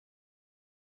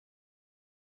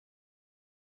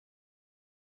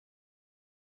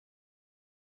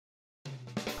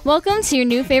Welcome to your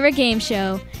new favorite game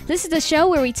show. This is the show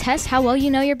where we test how well you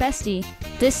know your bestie.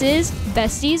 This is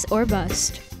Besties or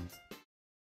Bust.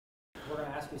 We're going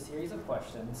to ask you a series of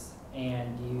questions,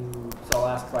 and so I'll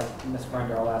ask, like, Miss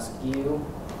Pfriender, I'll ask you,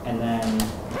 and then...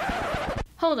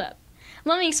 Hold up.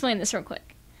 Let me explain this real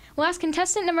quick. We'll ask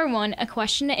contestant number 1 a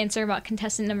question to answer about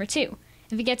contestant number 2.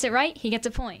 If he gets it right, he gets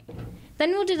a point. Then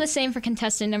we'll do the same for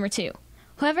contestant number 2.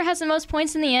 Whoever has the most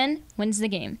points in the end wins the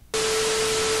game.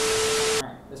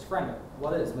 Mr. Pfriender,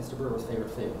 what is Mr. Brewer's favorite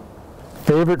food?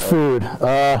 Favorite food?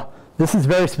 This is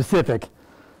very specific.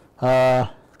 Good.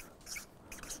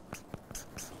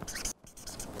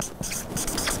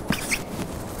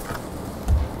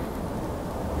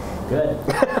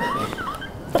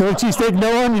 Philly cheesesteak,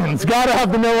 no onions. Gotta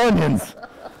have the no onions.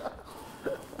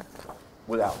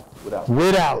 Without. Without.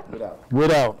 All right.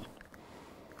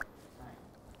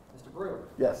 Mr. Brewer.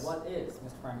 Yes. What is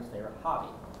Mr. Pfriender's favorite hobby?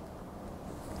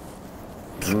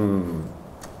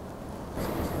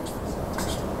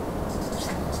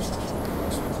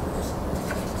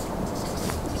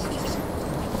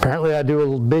 Apparently I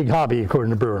do a big hobby,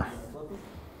 according to Brewer.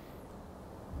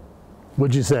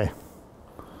 What'd you say?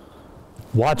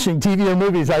 Watching TV or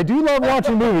movies. I do love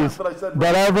watching movies, but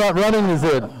running is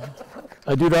it.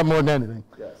 I do that more than anything.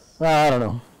 Yes. I don't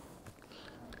know.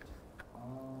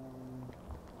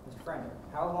 Mr. Pfriender,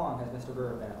 how long has Mr.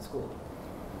 Brewer been at school?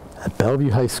 At Belleview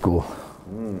High School.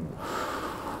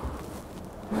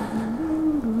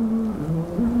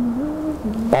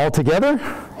 Altogether,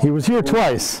 he was here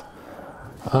twice.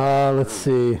 Let's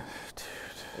see. Are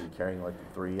you carrying like the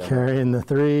 3? Carrying the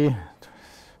 3.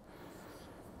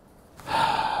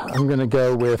 I'm going to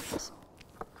go with...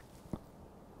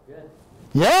 Good.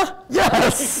 Yeah?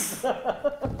 Yes!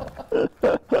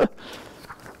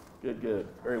 Good.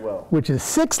 Very well. Which is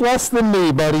 6 less than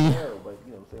me, buddy. No, but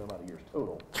same amount of years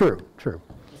total. True. Mr.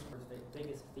 Brewer's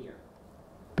biggest fear?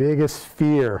 Biggest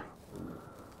fear.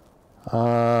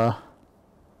 Ooh.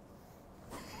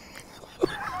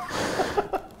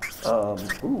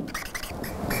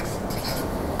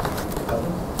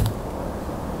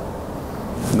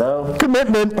 No.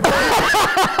 Commitment.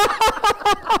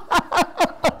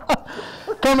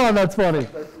 Come on, that's funny.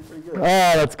 That's pretty good.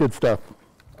 That's good stuff.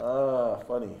 Funny. All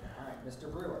right,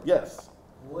 Mr. Brewer. Yes.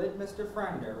 Would Mr.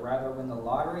 Pfriender rather win the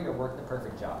lottery or work the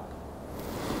perfect job?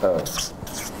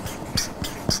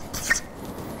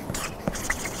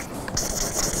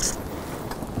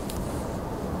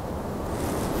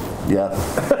 Yeah.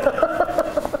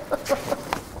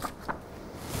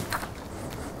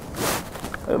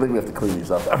 I think we have to clean these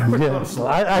up. Yes,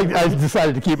 I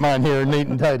decided to keep mine here neat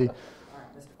and tidy. All right.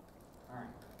 Mr.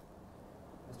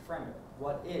 Pfriender,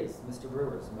 what is Mr.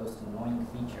 Brewer's most annoying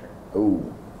feature?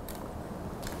 Ooh.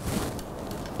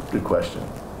 Good question.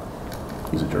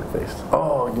 He's a jerk face.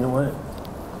 Oh, you know what?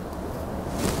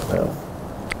 No.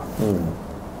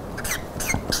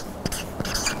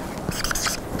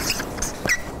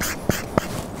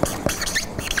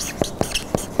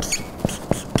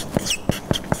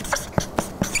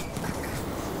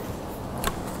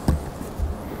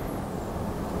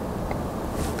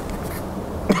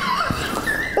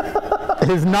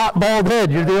 His not bald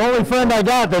head. You're the only friend I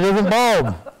got that isn't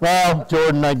bald. Well,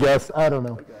 Jordan, I guess. I don't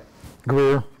know. Okay.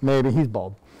 Greer, maybe. He's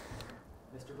bald.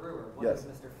 Mr. Brewer, what is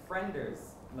Mr.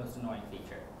 Pfriender's most annoying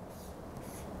feature?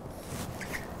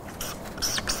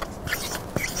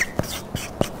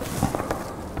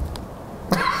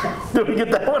 Did we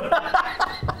get that one?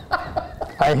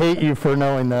 I hate you for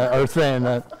knowing that, or saying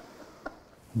that.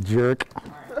 Jerk. All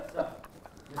right, so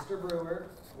Mr. Brewer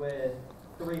with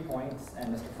 3 points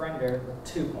and Mr. Pfriender with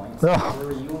 2 points. Oh.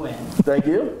 Brewer, you win. Thank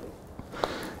you.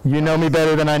 You know me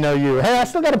better than I know you. Hey, I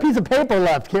still got a piece of paper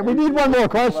left. Can't we need one more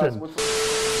question?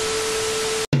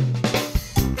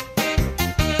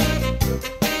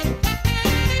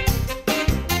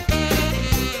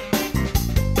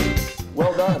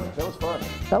 Well done. That was fun.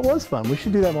 That was fun. We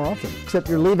should do that more often. Except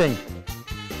you're leaving.